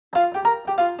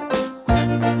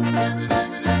Hello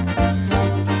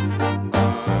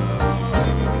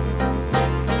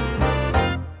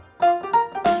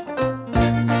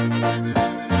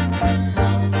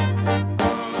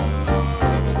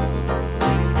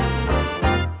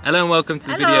and welcome to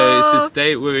the video. So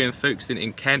today we're in Folkestone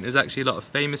in Kent. There's actually a lot of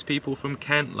famous people from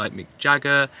Kent like Mick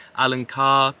Jagger, Alan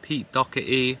Carr, Pete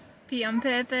Doherty. Pete on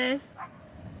purpose.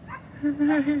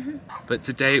 But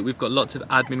today we've got lots of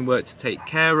admin work to take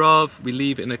care of. We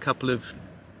leave in a couple of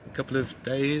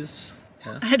days.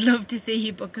 Yeah. I'd love to see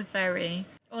you book a ferry.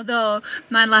 Although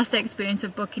my last experience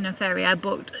of booking a ferry, I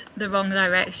booked the wrong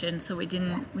direction, so we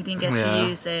didn't get to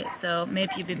use it. So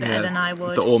maybe you'd be better than I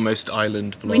would. The almost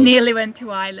island vlog. We nearly went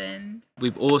to Ireland.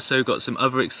 We've also got some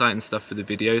other exciting stuff for the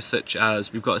video, such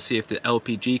as we've got to see if the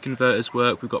LPG converters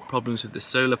work. We've got problems with the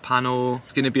solar panel.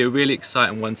 It's going to be a really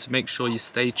exciting one, so make sure you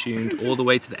stay tuned all the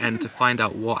way to the end to find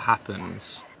out what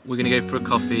happens. We're going to go for a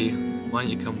coffee. Why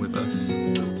don't you come with us?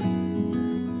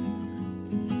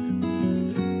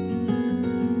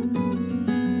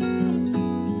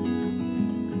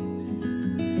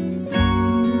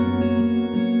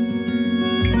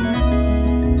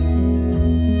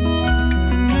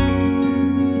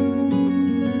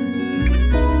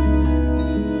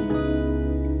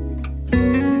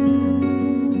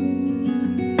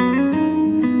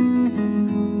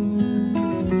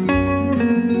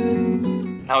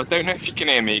 Now I don't know if you can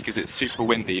hear me because it's super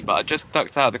windy, but I just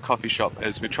ducked out of the coffee shop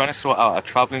as we're trying to sort out our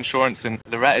travel insurance, and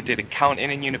Loretta did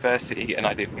accounting in university and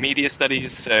I did media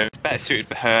studies, so it's better suited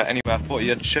for her. Anyway, I thought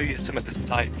I'd show you some of the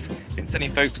sights in sunny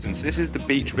Folkestone. So this is the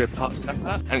beach we're parked at,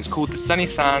 and it's called the Sunny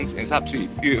Sands, and it's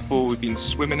absolutely beautiful. We've been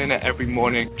swimming in it every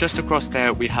morning. Just across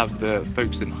there we have the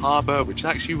Folkestone Harbour, which is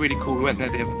actually really cool. We went there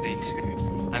the other day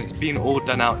too. And it's been all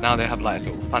done out now. They have like a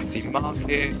little fancy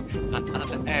market, and at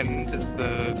the end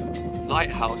the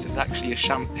lighthouse is actually a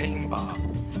champagne bar.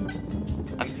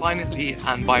 And finally,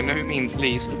 and by no means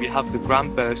least, we have the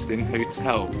Grand Bursting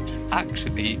Hotel, which is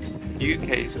actually the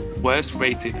UK's worst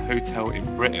rated hotel in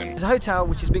Britain. It's a hotel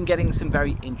which has been getting some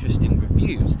very interesting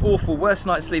reviews. Awful, worst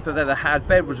night's sleep I've ever had,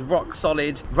 bed was rock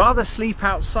solid, rather sleep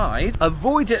outside,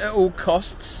 avoid it at all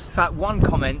costs. In fact, one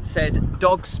comment said,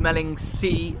 dog smelling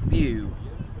sea view.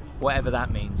 Whatever that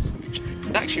means.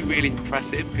 It's actually really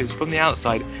impressive because from the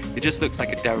outside it just looks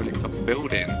like a derelict of a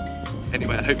building.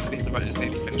 Anyway, hopefully the road is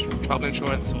nearly finished with travel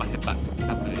insurance, so I head back to the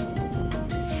cafe.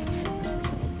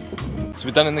 So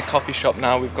we're done in the coffee shop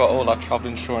now. We've got all our travel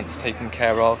insurance taken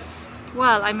care of.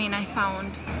 Well, I mean, I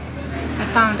found it.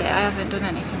 I haven't done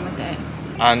anything with it.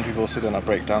 And we've also done our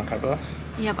breakdown cover.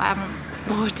 Yeah, but I haven't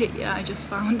bought it yet. I just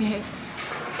found it.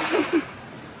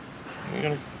 We're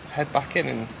gonna head back in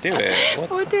and do it.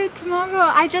 We'll do it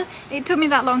tomorrow. It took me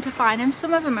that long to find them.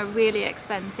 Some of them are really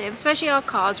expensive, especially our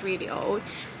car's really old.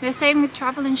 The same with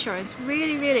travel insurance,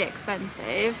 really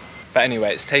expensive. But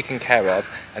anyway, it's taken care of,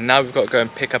 and now we've got to go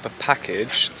and pick up a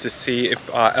package to see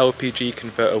if our LPG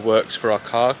converter works for our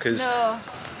car, because no,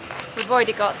 we've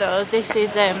already got those. This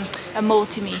is a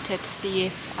multimeter to see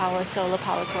if our solar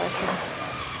power's working.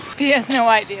 He has no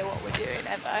idea what we're doing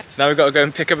ever. So now we've got to go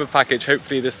and pick up a package.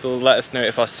 Hopefully this will let us know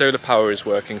if our solar power is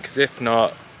working, because if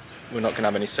not, we're not going to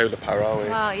have any solar power, are we?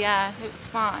 Well, yeah, it's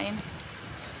fine.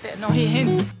 It's just a bit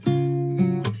annoying.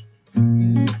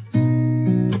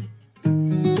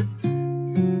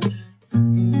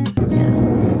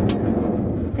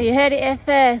 So you heard it here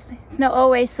first. It's not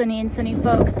always sunny in sunny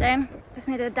Folkestone. Just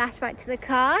made a dash back to the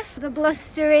car. The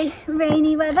blustery,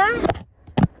 rainy weather.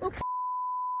 Oops.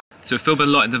 So we're filming a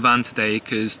lot in the van today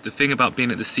because the thing about being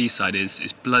at the seaside is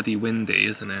it's bloody windy,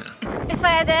 isn't it? If I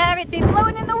had air, it'd be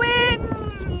blowing in the wind!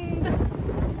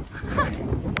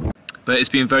 But it's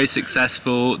been very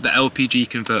successful. The LPG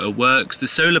converter works, the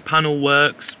solar panel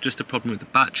works, just a problem with the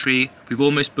battery. We've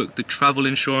almost booked the travel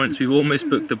insurance, we've almost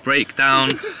booked the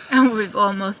breakdown. And we've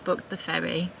almost booked the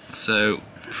ferry. So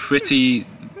pretty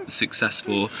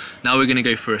successful. Now we're going to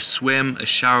go for a swim, a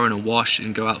shower and a wash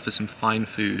and go out for some fine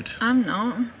food. I'm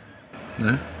not.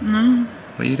 No? No.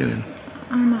 What are you doing?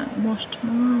 I might wash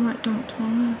tomorrow, I might dunk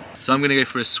tomorrow. So I'm going to go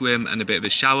for a swim and a bit of a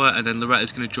shower, and then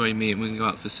Loretta's going to join me and we're going to go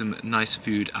out for some nice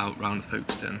food out round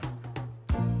Folkestone.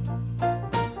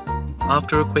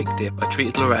 After a quick dip, I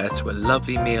treated Loretta to a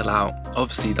lovely meal out.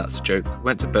 Obviously that's a joke. We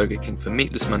went to Burger King for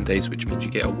Meatless Mondays, which means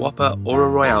you get a Whopper or a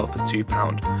Royale for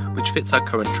 £2, which fits our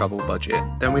current travel budget.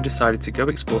 Then we decided to go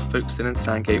explore Folkestone and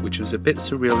Sandgate, which was a bit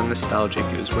surreal and nostalgic.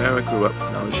 It was where I grew up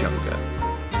when I was younger.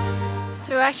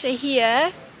 So we're actually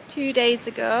here 2 days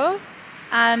ago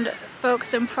and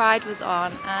Folkestone Pride was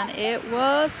on and it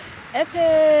was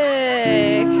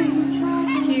epic!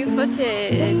 Cute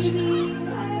footage.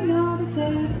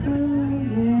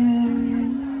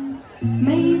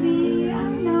 Maybe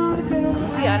I'm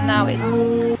but now it's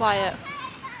quiet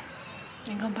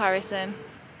in comparison.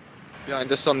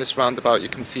 Behind us on this roundabout you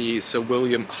can see Sir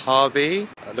William Harvey,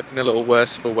 looking a little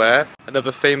worse for wear.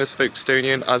 Another famous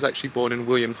Folkestonian. I was actually born in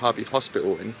William Harvey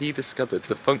Hospital and he discovered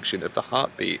the function of the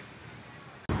heartbeat.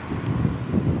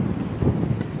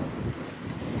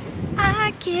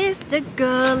 I kissed a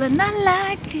girl and I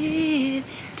liked it,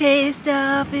 taste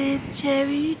of its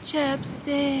cherry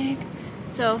chapstick.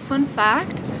 So fun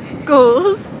fact,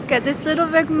 girls get this little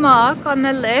red mark on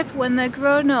their lip when they're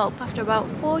grown up after about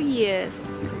 4 years.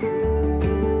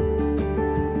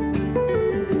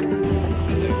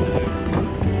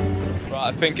 Right,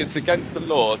 I think it's against the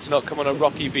law to not come on a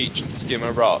rocky beach and skim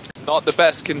a rock. Not the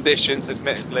best conditions,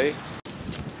 admittedly.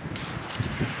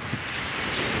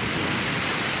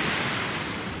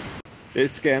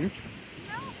 It's skim.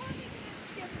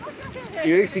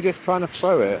 You're actually just trying to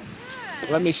throw it.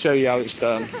 Let me show you how it's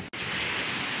done.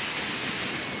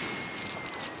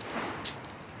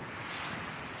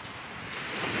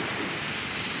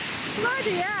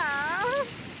 Bloody hell!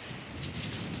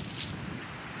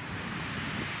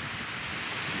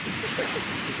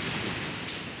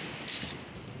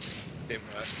 Didn't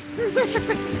work.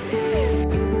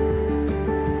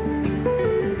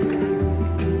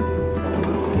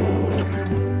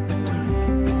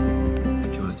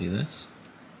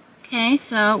 Okay,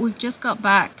 so we've just got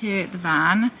back to the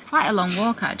van. Quite a long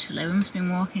walk actually. We must have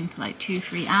been walking for like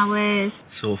 2-3 hours.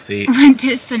 Sore feet. Went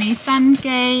to sunny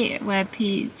Sandgate where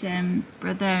Pete's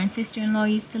brother and sister-in-law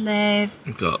used to live.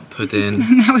 We've got pudding.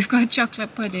 Now we've got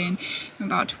chocolate pudding. I'm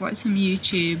about to watch some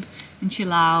YouTube and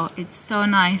chill out. It's so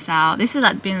nice out. This has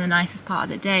like been the nicest part of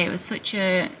the day. It was such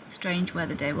a strange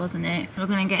weather day, wasn't it? We're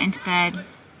gonna get into bed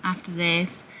after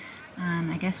this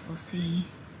and I guess we'll see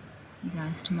you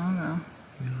guys tomorrow.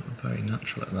 You're very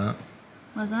natural at that.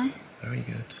 Was I? Very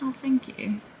good. Oh, thank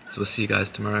you. So we'll see you guys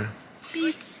tomorrow.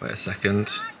 Peace. Wait a second.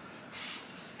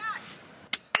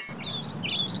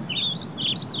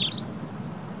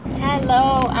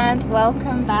 Hello and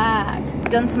welcome back.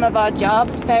 Done some of our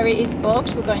jobs. Ferry is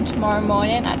booked. We're going tomorrow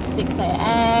morning at 6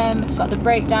 AM. Got the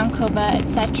breakdown cover,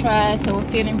 etc. So we're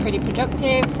feeling pretty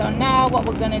productive. So now what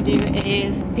we're gonna do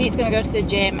is Pete's gonna go to the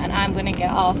gym and I'm gonna get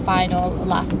our final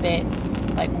last bits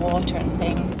like water and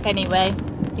things. Anyway,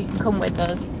 you can come with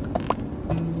us.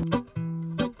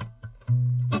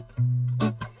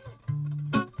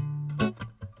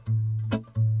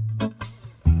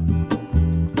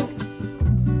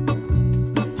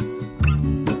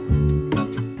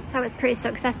 Pretty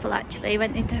successful actually.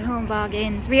 Went into Home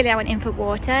Bargains. Really I went in for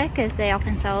water because they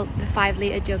often sell the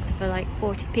 5-litre jugs for like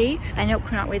 40p. I ended up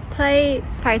coming out with plates,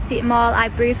 paracetamol,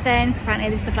 ibuprofen, because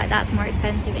apparently this stuff like that's more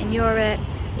expensive in Europe,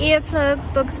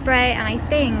 earplugs, bug spray, and I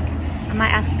think I might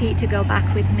ask Pete to go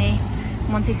back with me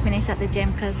once he's finished at the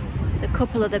gym because a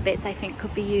couple of the bits I think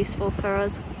could be useful for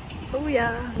us. Oh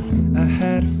yeah. I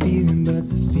had a feeling but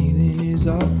the feeling is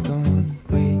all gone.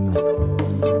 Wait,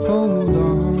 hold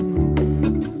on.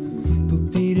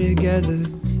 Together,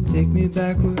 take me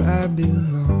back where I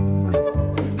belong.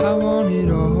 I want it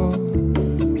all.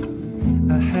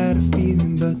 I had a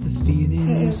feeling, but the feeling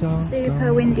is all super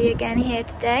gone. windy again here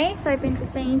today. So I've been to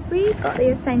Sainsbury's, got the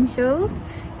essentials,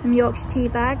 some Yorkshire tea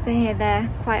bags. I hear they're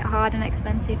quite hard and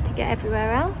expensive to get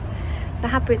everywhere else. So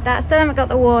happy with that. Still haven't got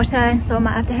the water, so I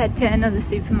might have to head to another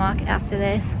supermarket after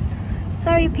this.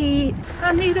 Sorry, Pete.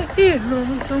 I need a hero,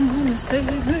 someone to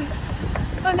save me.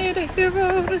 I need a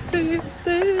hero to save me.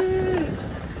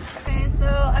 Okay, so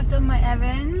I've done my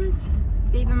errands.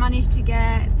 They even managed to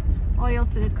get oil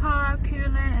for the car,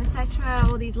 coolant, etc.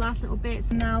 All these last little bits.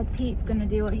 Now Pete's gonna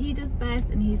do what he does best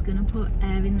and he's gonna put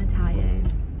air in the tyres.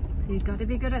 So he's got to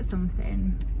be good at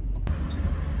something.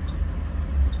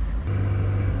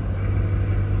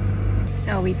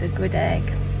 Oh, he's a good egg.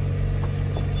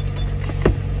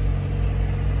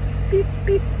 Beep,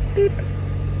 beep, beep.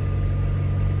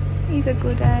 He's a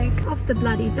good egg. Off the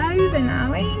bloody Dover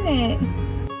now, ain't it?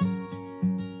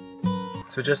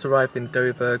 So we just arrived in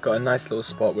Dover, got a nice little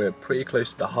spot. We're pretty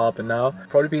close to the harbour now.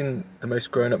 Probably been the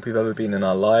most grown up we've ever been in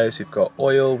our lives. We've got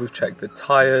oil, we've checked the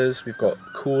tyres, we've got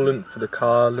coolant for the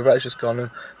car. Loretta's just gone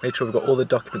and made sure we've got all the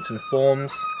documents and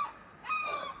forms.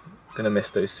 Gonna miss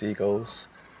those seagulls.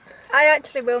 I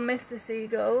actually will miss the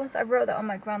seagulls. I wrote that on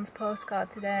my grand's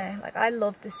postcard today. Like, I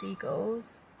love the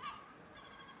seagulls.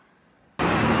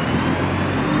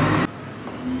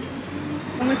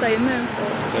 When was I in there for?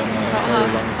 I don't know, a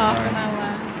very long Half time. an hour.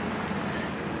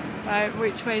 Right,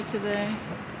 which way to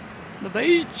the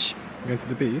beach? Going to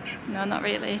the beach? No, not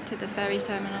really, to the ferry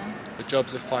terminal. The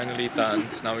jobs are finally done,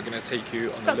 so now we're going to take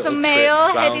you on a Got little some trip mail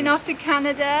round. heading off to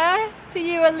Canada. To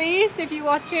you, Elise, if you're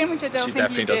watching, which I don't She think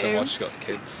you do. definitely doesn't watch, she's got the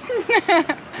kids.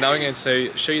 So now we're going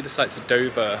to show you the sights of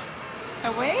Dover.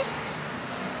 Away?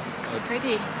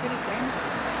 Pretty grand.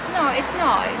 No, it's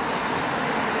not, it's just...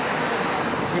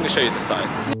 I'm going to show you the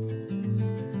sights.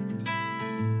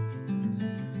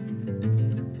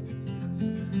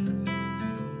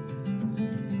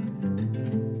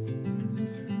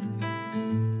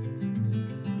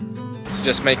 So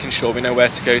just making sure we know where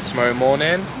to go tomorrow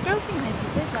morning. I don't think this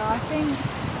is it though, I think...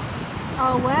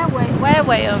 Oh, we're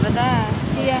way over there.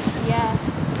 Here, yes.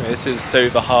 This is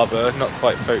Dover Harbour, not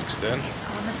quite Folkestone. It's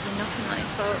honestly nothing like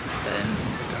Folkestone.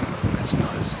 It's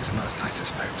not as nice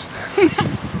as Folkestone.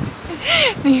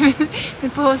 The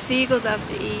poor seagulls have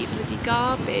to eat bloody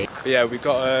garbage. But yeah, we've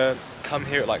got to come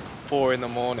here at like 4 in the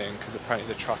morning because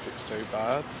apparently the traffic's so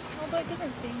bad. Although it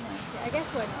doesn't seem like it. I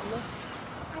guess we're not looking.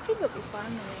 I think it'll be fine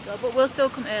when we go, but we'll still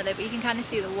come early. But you can kind of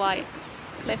see the white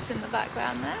cliffs in the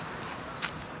background there.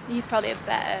 You probably have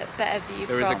better view.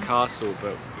 There is a castle,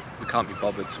 but we can't be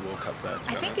bothered to walk up there.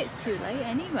 I think it's too late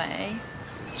anyway.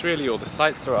 It's really all the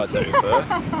sights are at Dover.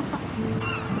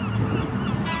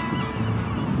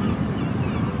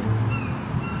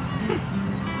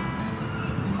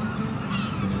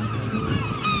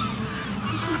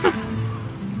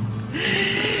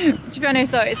 To be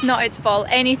honest though, it's not its fault.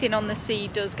 Anything on the sea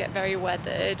does get very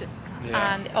weathered.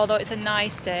 Yeah. And although it's a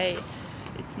nice day,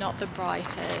 it's not the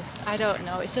brightest. I don't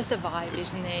know, it's just a vibe,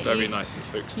 isn't it? Very nice in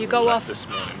Folkestone. You go off this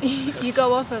morning. you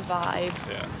go off a vibe.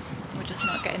 Yeah. We're just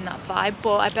not getting that vibe,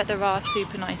 but I bet there are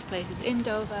super nice places in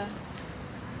Dover.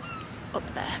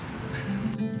 Up there.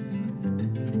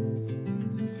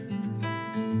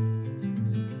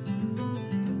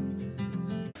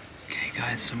 Okay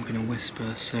guys, so I'm gonna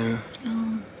whisper. So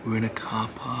we're in a car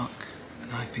park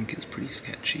and I think it's pretty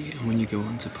sketchy, and when you go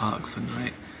onto Park for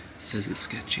Night it says it's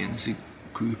sketchy, and there's a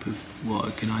group of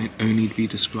what can only be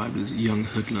described as young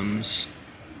hoodlums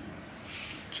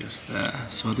just there,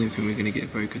 so I don't think we're gonna get a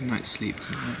very good night's sleep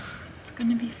tonight. It's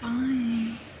gonna be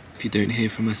fine. If you don't hear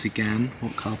from us again,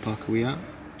 what car park are we at?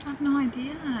 I have no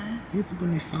idea. You're the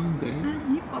one who found it.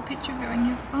 You've got a picture of it on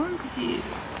your phone because you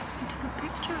took a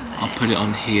picture of it. I'll put it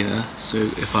on here, so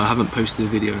if I haven't posted a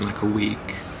video in like a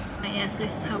week. But yes,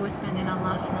 this is how we're spending our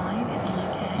last night in the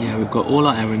UK. Yeah, we've got all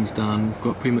our errands done, we've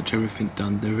got pretty much everything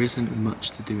done. There isn't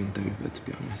much to do in Dover, to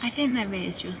be honest. I think there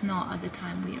is, just not at the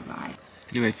time we arrived.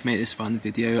 Anyway, if you made this far in the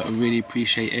video, I really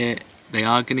appreciate it. They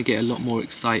are going to get a lot more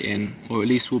exciting, or at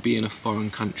least we'll be in a foreign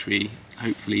country,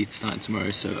 hopefully starting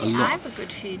tomorrow, so a lot. I have a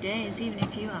good few days, even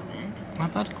if you haven't.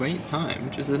 I've had a great time,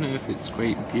 just I don't know if it's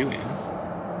great viewing.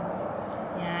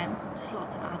 Yeah, just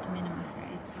lots of admin, I'm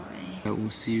afraid, sorry. But we'll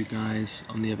see you guys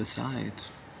on the other side.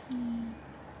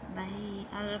 Bye,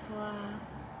 au revoir.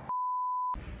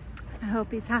 I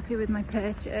hope he's happy with my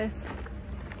purchase.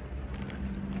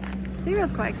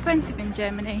 Cereal's quite expensive in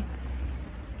Germany.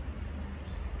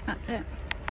 That's it.